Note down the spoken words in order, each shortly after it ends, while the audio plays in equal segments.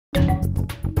Hi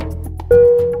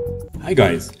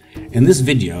guys, in this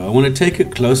video I want to take a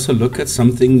closer look at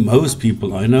something most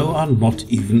people I know are not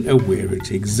even aware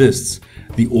it exists.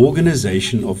 The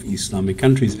Organisation of Islamic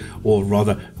Countries, or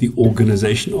rather the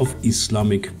Organisation of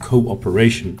Islamic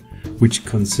Cooperation, which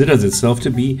considers itself to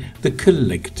be the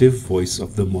collective voice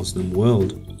of the Muslim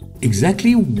world.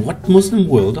 Exactly what Muslim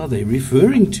world are they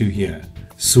referring to here?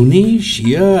 Sunni,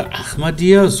 Shia,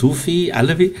 Ahmadiyya, Sufi,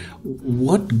 Alawi?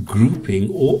 What grouping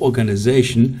or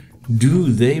organization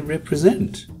do they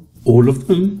represent? All of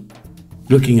them?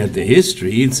 Looking at their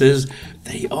history, it says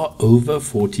they are over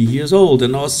 40 years old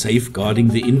and are safeguarding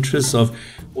the interests of,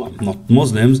 well, not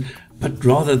Muslims, but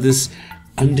rather this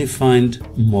undefined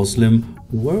Muslim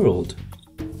world.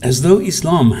 As though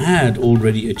Islam had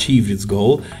already achieved its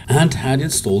goal and had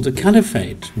installed a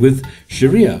caliphate with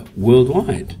Sharia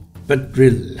worldwide. But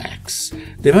relax,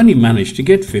 they've only managed to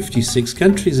get 56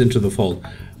 countries into the fold.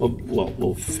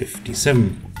 Well,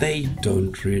 57. They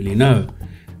don't really know.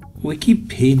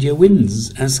 Wikipedia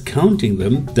wins, as counting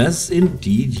them does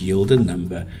indeed yield a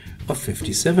number of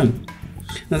 57.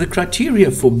 Now, the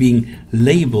criteria for being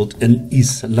labeled an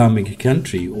Islamic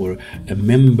country or a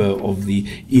member of the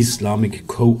Islamic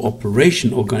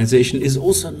Cooperation Organization is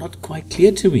also not quite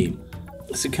clear to me.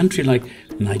 As a country like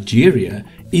Nigeria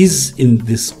is in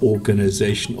this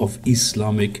Organisation of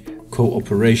Islamic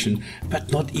Cooperation,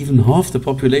 but not even half the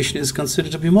population is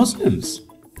considered to be Muslims.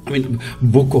 I mean,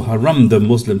 Boko Haram, the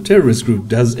Muslim terrorist group,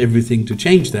 does everything to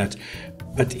change that,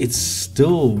 but it's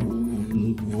still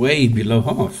way below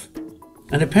half.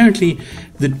 And apparently,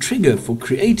 the trigger for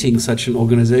creating such an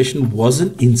organization was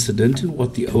an incident in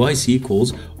what the OIC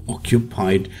calls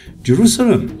occupied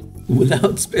Jerusalem,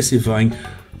 without specifying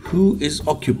who is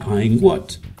occupying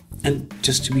what. And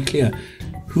just to be clear,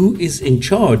 who is in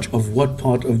charge of what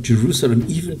part of Jerusalem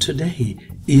even today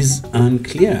is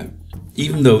unclear,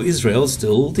 even though Israel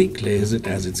still declares it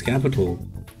as its capital.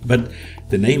 But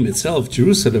the name itself,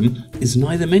 Jerusalem, is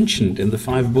neither mentioned in the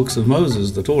 5 books of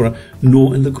Moses, the Torah,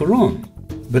 nor in the Qur'an,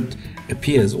 but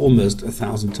appears almost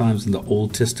 1,000 times in the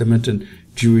Old Testament and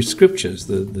Jewish scriptures,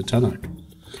 the Tanakh.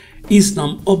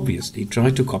 Islam obviously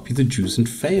tried to copy the Jews and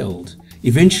failed,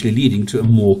 eventually leading to a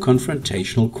more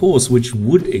confrontational course, which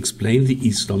would explain the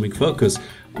Islamic focus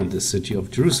on the city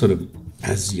of Jerusalem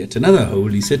as yet another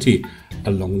holy city,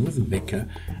 along with Mecca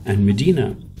and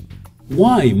Medina.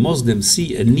 Why Muslims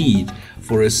see a need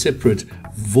for a separate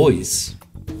voice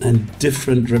and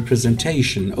different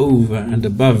representation over and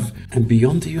above and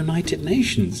beyond the United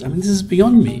Nations? I mean, this is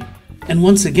beyond me. And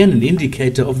once again, an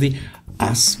indicator of the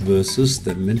us versus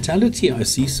them mentality I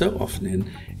see so often in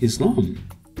Islam.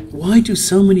 Why do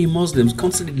so many Muslims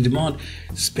constantly demand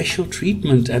special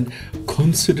treatment and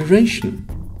consideration?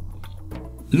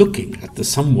 Looking at the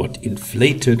somewhat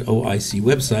inflated OIC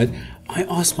website, I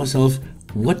ask myself,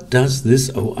 what does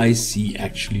this OIC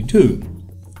actually do?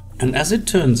 And as it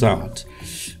turns out,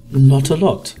 not a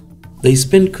lot. They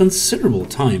spend considerable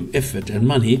time, effort and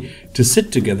money to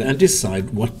sit together and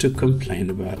decide what to complain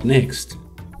about next.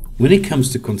 When it comes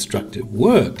to constructive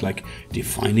work, like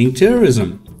defining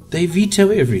terrorism, they veto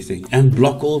everything and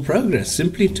block all progress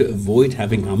simply to avoid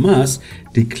having Hamas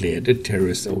declared a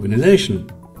terrorist organization,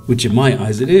 which in my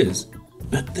eyes it is.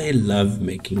 But they love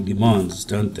making demands,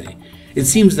 don't they? It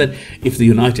seems that if the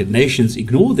United Nations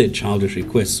ignore their childish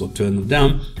requests or turn them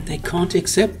down, they can't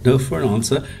accept no for an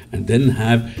answer and then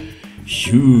have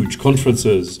huge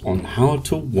conferences on how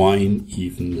to whine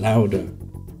even louder.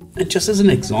 And just as an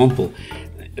example,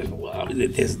 well,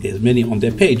 there's many on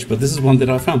their page, but this is one that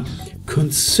I found.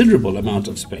 Considerable amount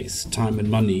of space, time and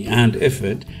money and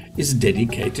effort is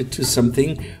dedicated to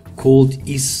something called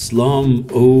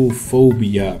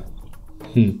Islamophobia.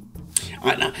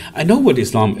 I know what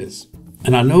Islam is,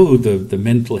 and I know the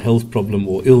mental health problem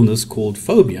or illness called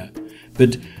phobia,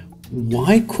 but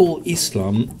why call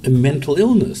Islam a mental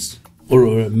illness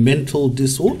or a mental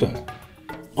disorder?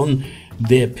 On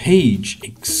their page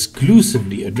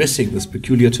exclusively addressing this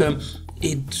peculiar term,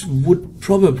 it would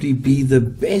probably be the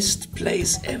best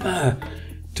place ever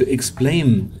to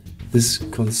explain this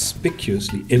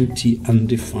conspicuously empty,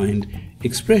 undefined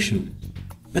expression.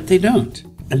 But they don't,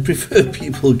 and prefer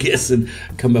people guess and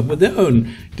come up with their own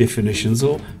definitions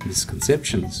or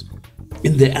misconceptions.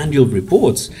 In their annual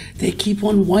reports, they keep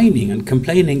on whining and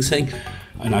complaining, saying,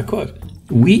 and I quote,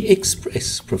 "We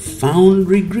express profound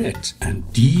regret and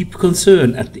deep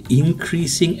concern at the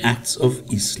increasing acts of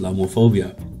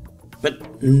Islamophobia." But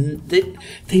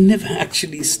they never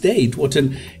actually state what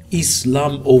an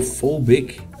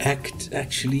Islamophobic act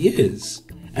actually is,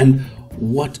 and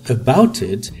what about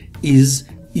it is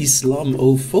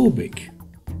Islamophobic.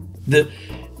 The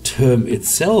term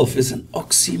itself is an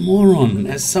oxymoron,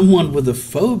 as someone with a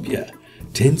phobia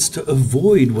tends to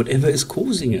avoid whatever is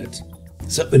causing it.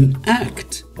 So an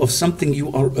act of something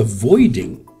you are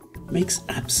avoiding makes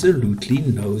absolutely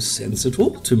no sense at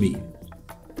all to me.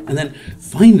 And then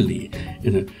finally,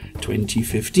 in a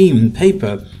 2015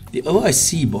 paper, the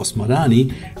OIC boss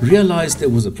Marani realized there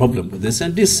was a problem with this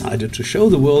and decided to show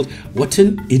the world what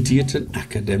an idiot and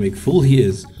academic fool he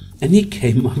is. And he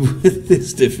came up with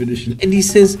this definition. And he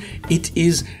says it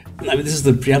is, this is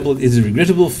the preamble, it is a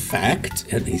regrettable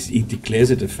fact, and he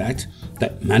declares it a fact,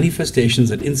 that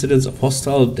manifestations and incidents of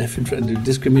hostile,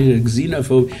 discriminating,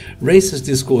 xenophobic, racist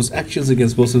discourse, actions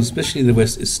against Muslims, especially in the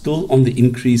West, is still on the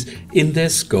increase in their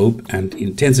scope and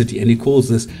intensity. And he calls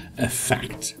this a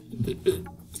fact.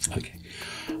 Okay.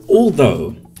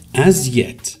 Although, as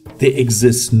yet, there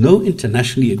exists no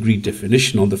internationally agreed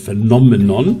definition on the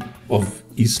phenomenon of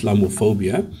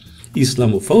Islamophobia.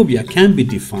 Islamophobia can be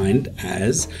defined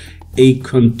as a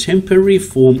contemporary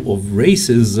form of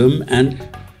racism, and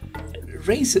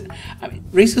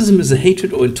racism is a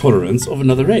hatred or intolerance of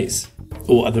another race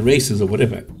or other races or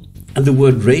whatever. And the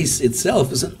word race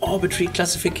itself is an arbitrary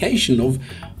classification of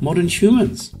modern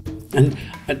humans. And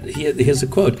here's a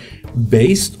quote: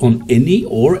 based on any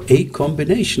or a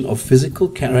combination of physical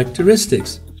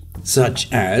characteristics,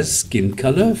 such as skin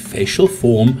color, facial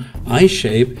form, eye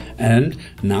shape, and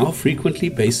now frequently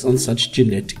based on such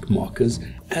genetic markers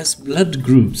as blood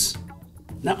groups.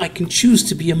 Now, I can choose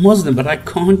to be a Muslim, but I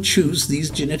can't choose these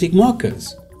genetic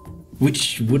markers,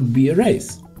 which would be a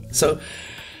race. So,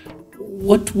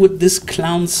 what would this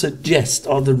clown suggest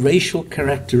are the racial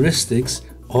characteristics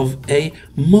of a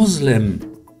Muslim?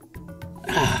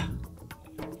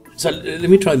 So let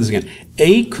me try this again.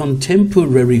 A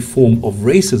contemporary form of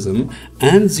racism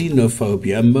and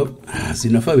xenophobia,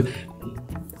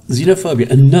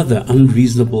 another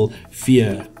unreasonable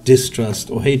fear,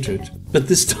 distrust or hatred, but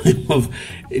this time of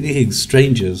anything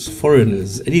strangers,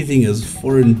 foreigners, anything as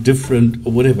foreign, different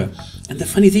or whatever. And the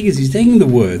funny thing is, he's taking the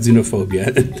word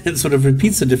xenophobia and sort of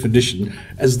repeats the definition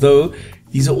as though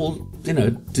these are all,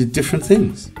 different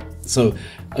things. So,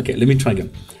 okay, let me try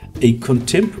again. A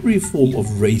contemporary form of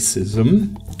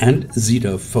racism and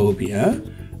xenophobia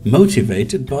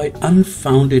motivated by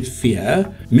unfounded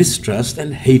fear, mistrust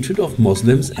and hatred of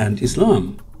Muslims and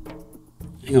Islam.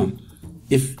 Hang on.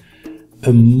 If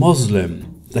a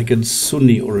Muslim, like a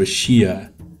Sunni or a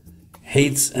Shia,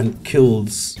 hates and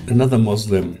kills another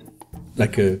Muslim,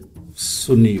 like a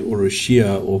Sunni or a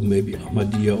Shia or maybe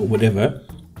Ahmadiyya or whatever,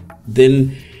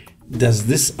 then does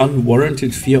this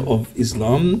unwarranted fear of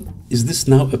Islam, is this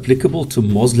now applicable to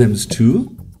Muslims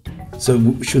too?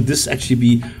 So should this actually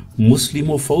be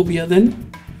Muslimophobia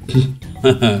then?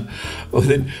 Or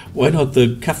then why not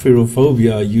the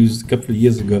kafirophobia used a couple of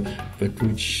years ago, but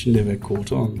which never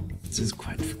caught on? This is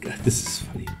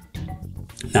funny.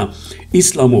 Now,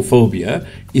 Islamophobia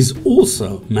is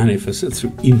also manifested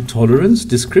through intolerance,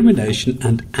 discrimination,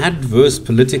 and adverse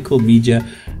political media,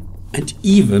 and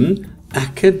even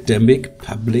academic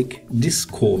public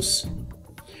discourse.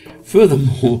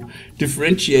 Furthermore,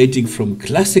 differentiating from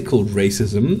classical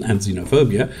racism and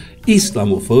xenophobia,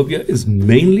 Islamophobia is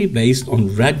mainly based on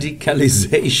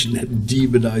radicalization and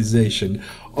demonization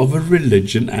of a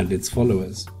religion and its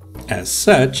followers. As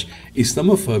such,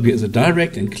 Islamophobia is a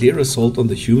direct and clear assault on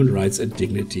the human rights and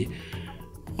dignity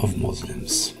of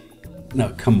Muslims. Now,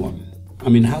 come on.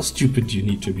 How stupid do you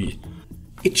need to be?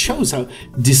 It shows how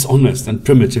dishonest and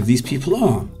primitive these people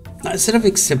are. Now, instead of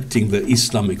accepting the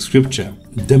Islamic scripture,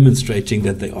 demonstrating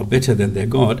that they are better than their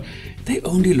God, they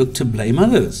only look to blame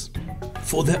others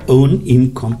for their own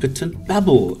incompetent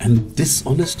babble and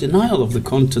dishonest denial of the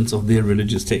contents of their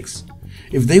religious texts.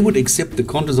 If they would accept the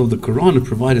contents of the Qur'an and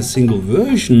provide a single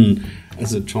version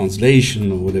as a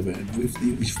translation or whatever,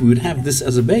 if we would have this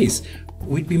as a base,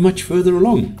 we'd be much further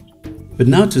along. But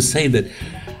now to say that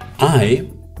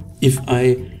if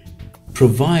I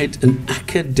provide an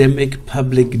academic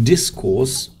public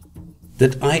discourse,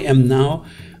 that I am now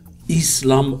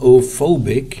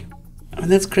Islamophobic,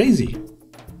 that's crazy.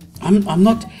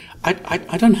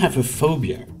 I don't have a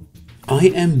phobia. I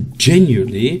am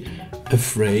genuinely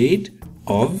afraid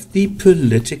of the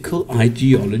political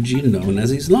ideology known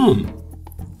as Islam.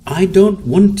 I don't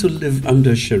want to live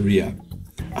under Sharia.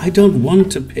 I don't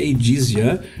want to pay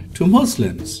jizya to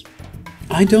Muslims.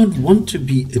 I don't want to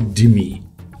be a dhimmi.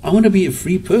 I want to be a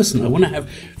free person. I want to have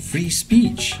free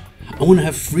speech. I want to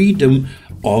have freedom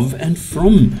of and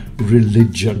from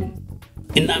religion.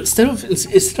 And instead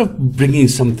of bringing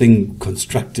something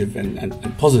constructive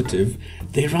and positive,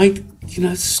 they write,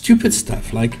 stupid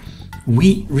stuff like,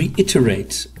 We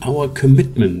reiterate our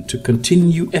commitment to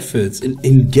continue efforts in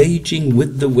engaging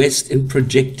with the West in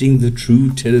projecting the true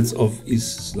tenets of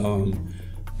Islam.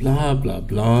 Blah, blah,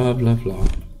 blah, blah, blah.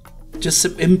 Just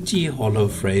some empty, hollow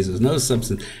phrases, no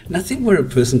substance. Nothing where a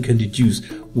person can deduce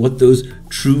what those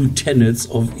true tenets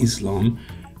of Islam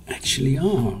actually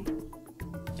are.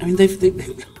 I mean, they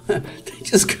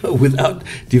just go without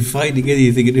defining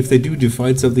anything, and if they do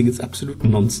define something, it's absolute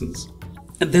nonsense.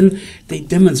 And then they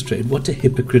demonstrate what a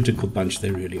hypocritical bunch they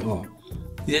really are.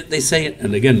 They say,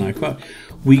 and again I quote,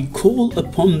 "We call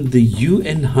upon the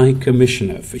UN High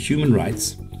Commissioner for Human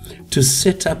Rights to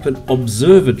set up an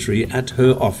observatory at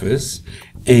her office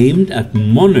aimed at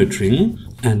monitoring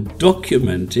and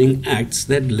documenting acts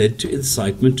that led to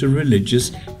incitement to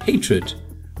religious hatred,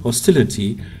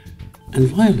 hostility, and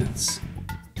violence."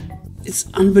 It's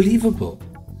unbelievable.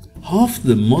 Half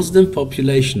the Muslim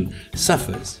population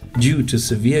suffers due to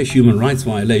severe human rights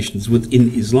violations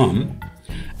within Islam,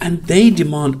 and they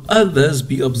demand others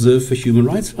be observed for human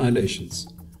rights violations.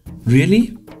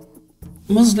 Really?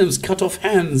 Muslims cut off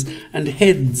hands and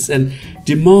heads and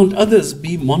demand others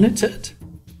be monitored?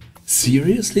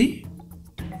 Seriously?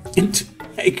 And to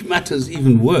make matters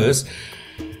even worse,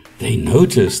 they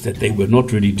noticed that they were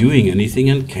not really doing anything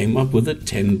and came up with a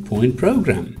 10-point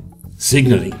program,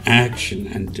 signaling action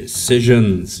and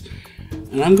decisions.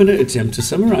 And I'm going to attempt to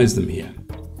summarize them here.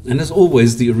 And as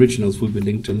always, the originals will be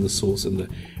linked in the source in the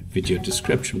video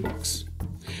description box.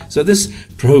 So this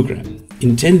program,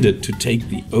 intended to take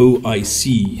the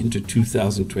OIC into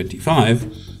 2025,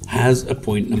 has a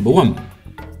point number 1.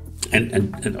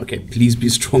 And okay, please be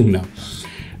strong now.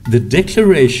 The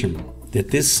declaration that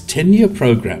this 10-year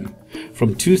program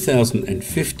from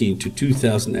 2015 to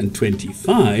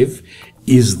 2025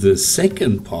 is the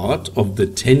second part of the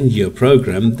 10-year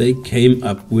program they came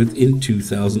up with in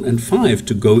 2005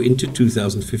 to go into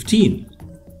 2015.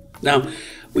 Now,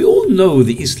 we all know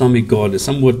the Islamic God is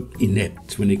somewhat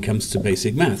inept when it comes to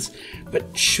basic maths,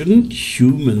 but shouldn't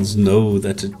humans know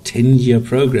that a 10-year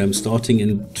program starting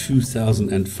in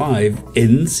 2005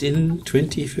 ends in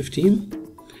 2015?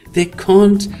 There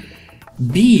can't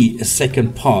be a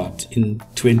second part in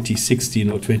 2016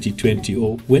 or 2020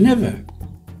 or whenever.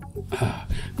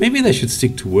 Maybe they should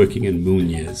stick to working in moon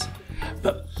years.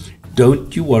 But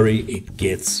don't you worry, it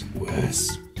gets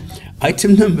worse.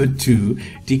 Item number 2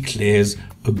 declares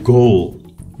a goal,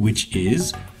 which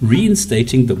is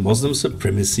reinstating the Muslim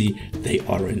supremacy they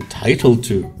are entitled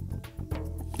to.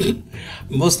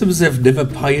 Muslims have never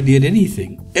pioneered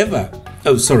anything, ever.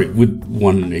 Oh, sorry, with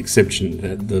one exception,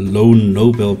 the lone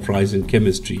Nobel Prize in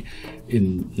Chemistry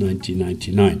in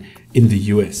 1999 in the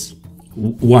US.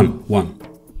 One.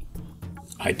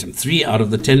 Item 3 out of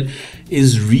the 10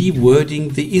 is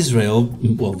rewording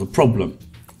the problem,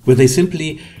 where they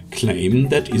simply claim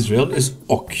that Israel is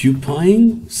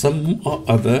occupying some or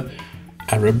other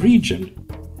Arab region.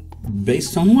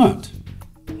 Based on what?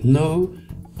 No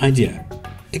idea.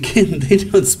 Again, they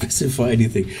don't specify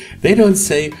anything. They don't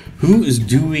say who is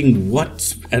doing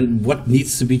what and what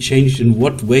needs to be changed in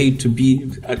what way to be.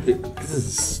 This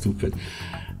is stupid.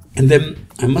 And then,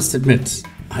 I must admit,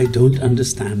 I don't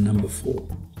understand number 4.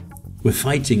 We're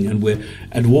fighting and we're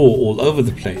at war all over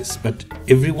the place, but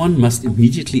everyone must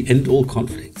immediately end all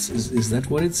conflicts. Is that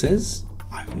what it says?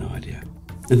 I have no idea.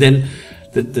 And then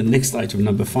the next item,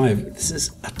 number 5, this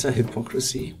is utter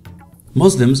hypocrisy.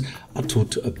 Muslims are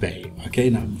taught to obey. Okay,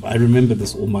 now I remember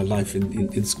this all my life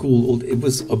in school. It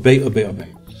was obey, obey, obey.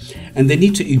 And they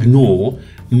need to ignore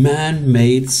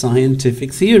man-made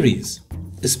scientific theories,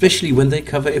 especially when they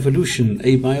cover evolution,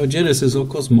 abiogenesis, or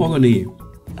cosmogony.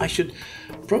 I should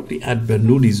probably add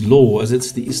Bernoulli's law, as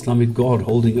it's the Islamic God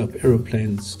holding up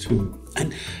aeroplanes too.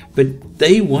 But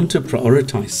they want to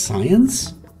prioritize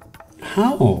science?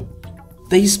 How?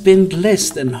 They spend less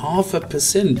than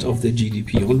 0.5% of their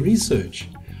GDP on research,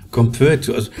 compared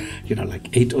to, like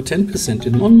 8 or 10%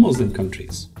 in non-Muslim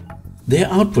countries. Their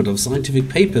output of scientific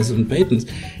papers and patents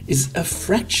is a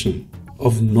fraction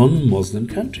of non-Muslim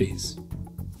countries.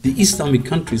 The Islamic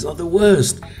countries are the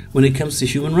worst when it comes to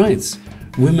human rights,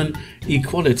 women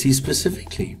equality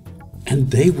specifically.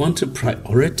 And they want to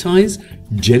prioritize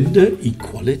gender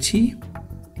equality?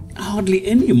 Hardly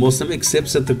any Muslim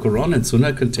accepts that the Qur'an and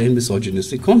Sunnah contain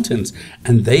misogynistic contents,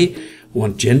 and they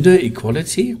want gender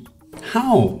equality?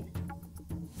 How?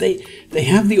 They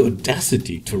have the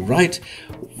audacity to write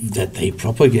that they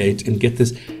propagate, and get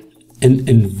this, an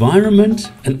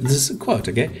environment, and this is a quote,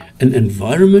 okay, an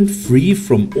environment free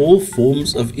from all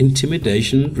forms of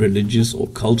intimidation, religious or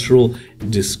cultural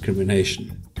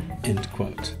discrimination, end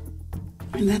quote.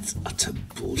 I mean, that's utter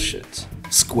bullshit,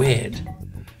 squared.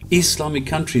 Islamic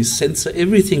countries censor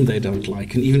everything they don't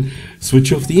like and even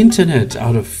switch off the internet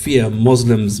out of fear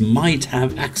Muslims might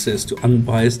have access to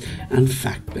unbiased and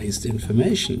fact-based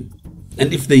information.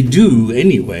 And if they do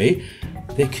anyway,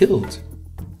 they're killed.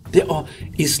 There are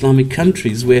Islamic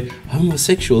countries where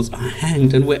homosexuals are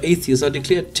hanged and where atheists are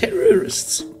declared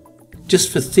terrorists just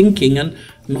for thinking and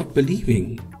not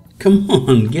believing. Come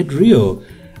on, get real.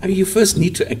 I mean, you first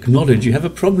need to acknowledge you have a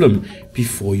problem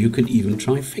before you can even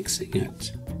try fixing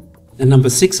it. And number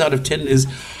 6 out of 10 is,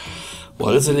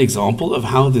 well, it's an example of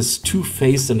how this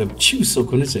two-faced and obtuse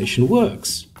organization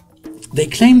works. They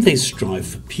claim they strive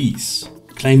for peace,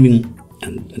 claiming,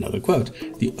 and another quote,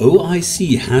 the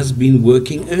OIC has been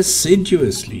working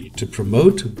assiduously to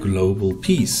promote global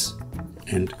peace,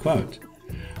 end quote,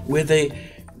 where they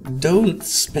don't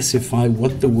specify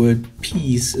what the word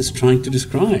peace is trying to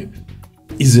describe.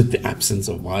 Is it the absence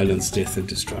of violence, death and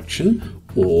destruction,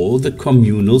 or the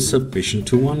communal submission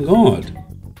to one God?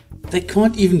 They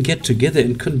can't even get together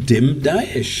and condemn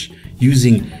Daesh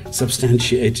using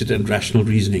substantiated and rational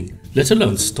reasoning, let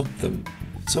alone stop them.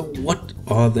 So what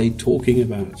are they talking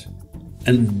about?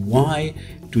 And why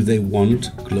do they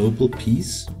want global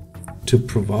peace? To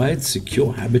provide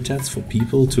secure habitats for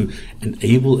people, to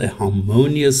enable a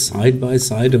harmonious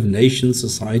side-by-side of nations,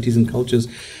 societies and cultures?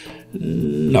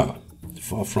 No,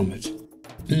 far from it.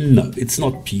 No, it's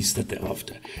not peace that they're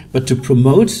after, but to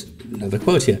promote, another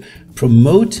quote here,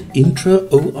 promote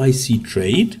intra-OIC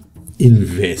trade,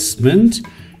 investment,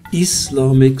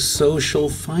 Islamic social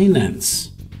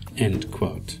finance, end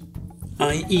quote,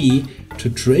 i.e. to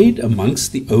trade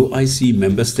amongst the OIC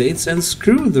member states and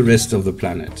screw the rest of the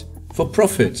planet for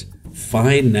profit,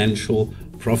 financial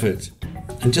profit.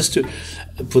 And just to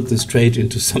put this trade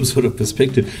into some sort of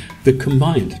perspective, the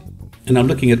combined, and I'm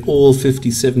looking at all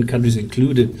 57 countries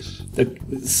included,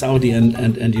 Saudi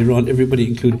and Iran, everybody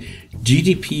included,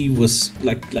 GDP was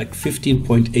like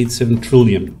 15.87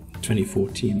 trillion in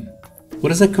 2014. What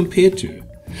does that compare to?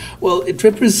 Well, it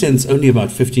represents only about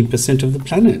 15% of the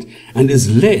planet and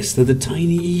is less than the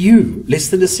tiny EU, less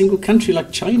than a single country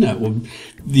like China or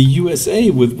the USA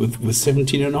with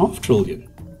 17.5 trillion.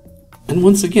 And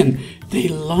once again, they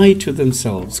lie to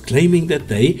themselves, claiming that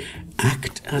they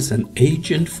act as an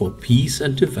agent for peace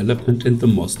and development in the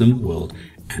Muslim world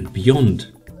and beyond.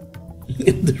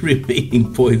 The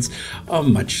remaining points are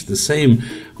much the same,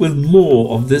 with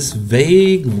more of this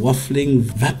vague, waffling,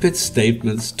 vapid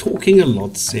statements, talking a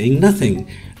lot, saying nothing,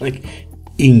 like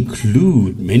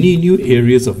include many new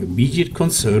areas of immediate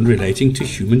concern relating to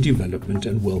human development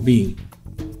and well-being.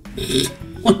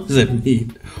 What does that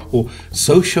mean? Or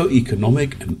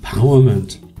socio-economic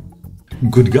empowerment,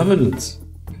 good governance,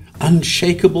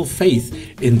 unshakable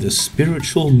faith in the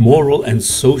spiritual, moral and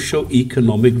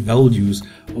socio-economic values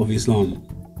of Islam,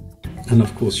 and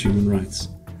of course human rights.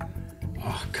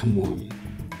 Oh, come on.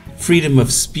 Freedom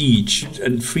of speech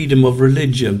and freedom of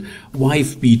religion,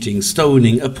 wife beating,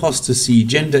 stoning, apostasy,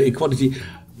 gender equality.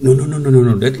 No.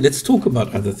 Let's talk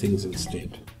about other things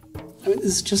instead. I mean,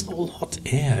 this is just all hot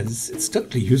air. It's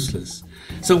totally useless.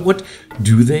 So what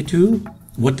do they do?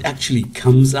 What actually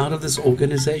comes out of this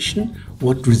organization?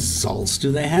 What results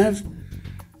do they have?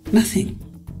 Nothing.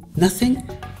 Nothing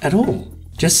at all.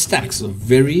 Just stacks of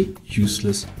very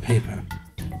useless paper.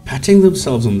 Patting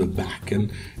themselves on the back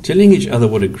and telling each other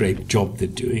what a great job they're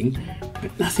doing,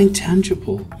 but nothing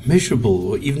tangible, measurable,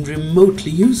 or even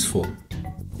remotely useful.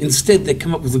 Instead, they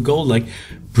come up with a goal like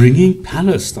bringing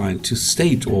Palestine to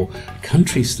state or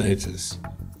country status,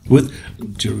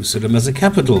 with Jerusalem as a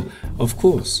capital, of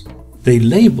course. They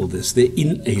label this their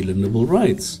inalienable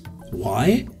rights.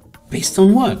 Why? Based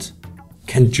on what?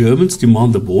 Can Germans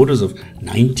demand the borders of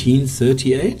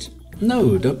 1938?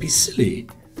 No, don't be silly.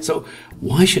 So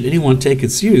why should anyone take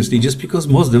it seriously just because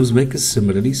Muslims make a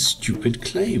similarly stupid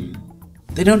claim?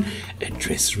 They don't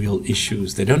address real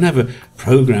issues. They don't have a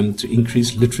program to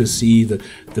increase literacy,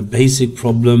 the basic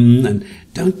problem, and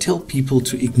don't tell people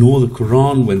to ignore the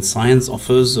Qur'an when science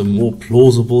offers a more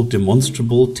plausible,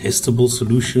 demonstrable, testable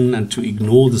solution, and to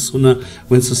ignore the Sunnah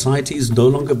when society is no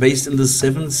longer based in the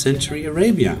 7th century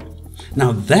Arabia.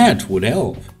 Now that would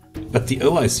help. But the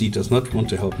OIC does not want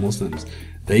to help Muslims.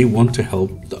 They want to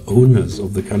help the owners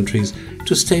of the countries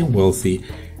to stay wealthy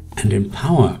and in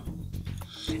power.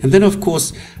 And then, of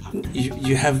course,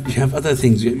 you have other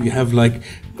things. You have like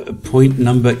point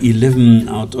number 11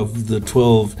 out of the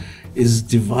 12 is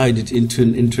divided into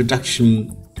an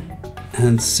introduction,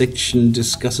 and section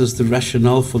discusses the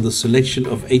rationale for the selection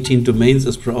of 18 domains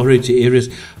as priority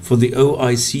areas for the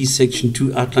OIC. Section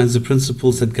 2 outlines the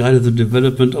principles that guided the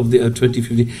development of the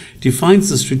 2050, defines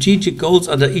the strategic goals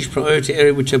under each priority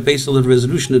area which are based on the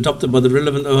resolution adopted by the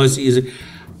relevant OIC.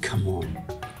 Come on.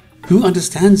 Who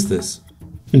understands this?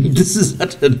 This is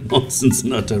utter nonsense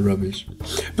and utter rubbish.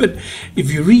 But if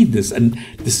you read this, and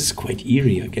this is quite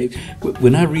eerie, okay?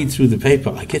 When I read through the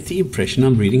paper, I get the impression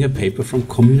I'm reading a paper from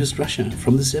communist Russia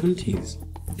from the 70s.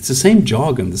 It's the same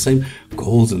jargon, the same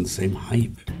goals and the same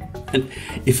hype. And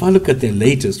if I look at their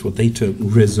latest, what they term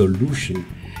resolution,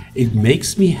 it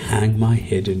makes me hang my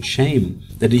head in shame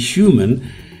that a human,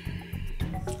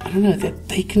 I don't know, that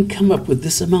they can come up with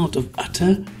this amount of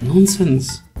utter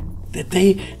nonsense. That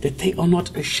they are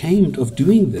not ashamed of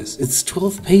doing this. It's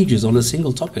 12 pages on a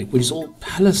single topic, which is all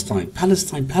Palestine,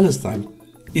 Palestine, Palestine.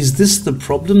 Is this the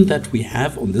problem that we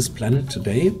have on this planet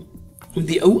today?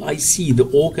 The OIC,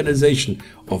 the Organisation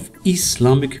of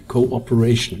Islamic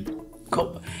Cooperation,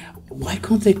 why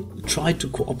can't they try to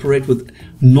cooperate with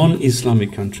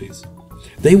non-Islamic countries?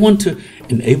 They want to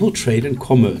enable trade and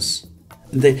commerce.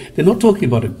 They're not talking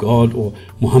about a God or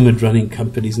Muhammad running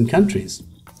companies and countries.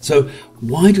 So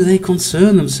why do they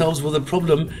concern themselves with a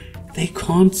problem they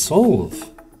can't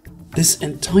solve? This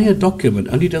entire document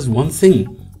only does one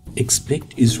thing: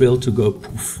 expect Israel to go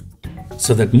poof,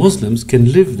 so that Muslims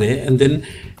can live there and then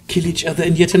kill each other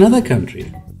in yet another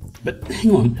country. But hang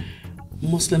on,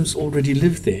 Muslims already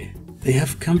live there. They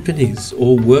have companies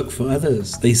or work for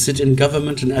others. They sit in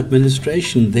government and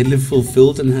administration. They live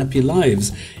fulfilled and happy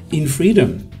lives in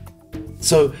freedom.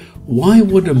 So why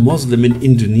would a Muslim in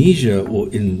Indonesia or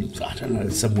in, I don't know,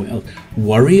 somewhere else,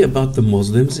 worry about the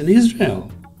Muslims in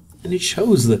Israel? And it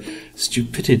shows the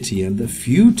stupidity and the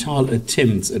futile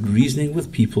attempts at reasoning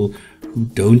with people who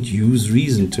don't use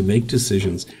reason to make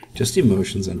decisions, just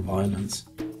emotions and violence.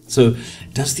 So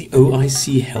does the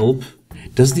OIC help?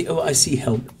 Does the OIC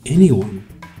help anyone?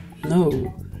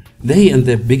 No. They and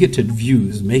their bigoted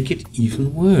views make it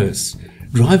even worse,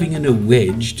 driving in a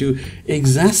wedge to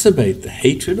exacerbate the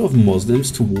hatred of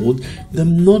Muslims toward the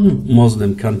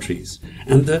non-Muslim countries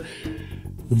and the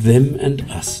them and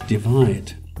us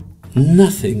divide.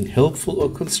 Nothing helpful or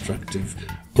constructive,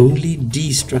 only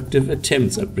destructive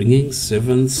attempts at bringing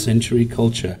 7th century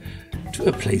culture to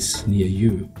a place near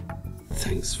you.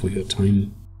 Thanks for your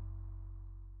time.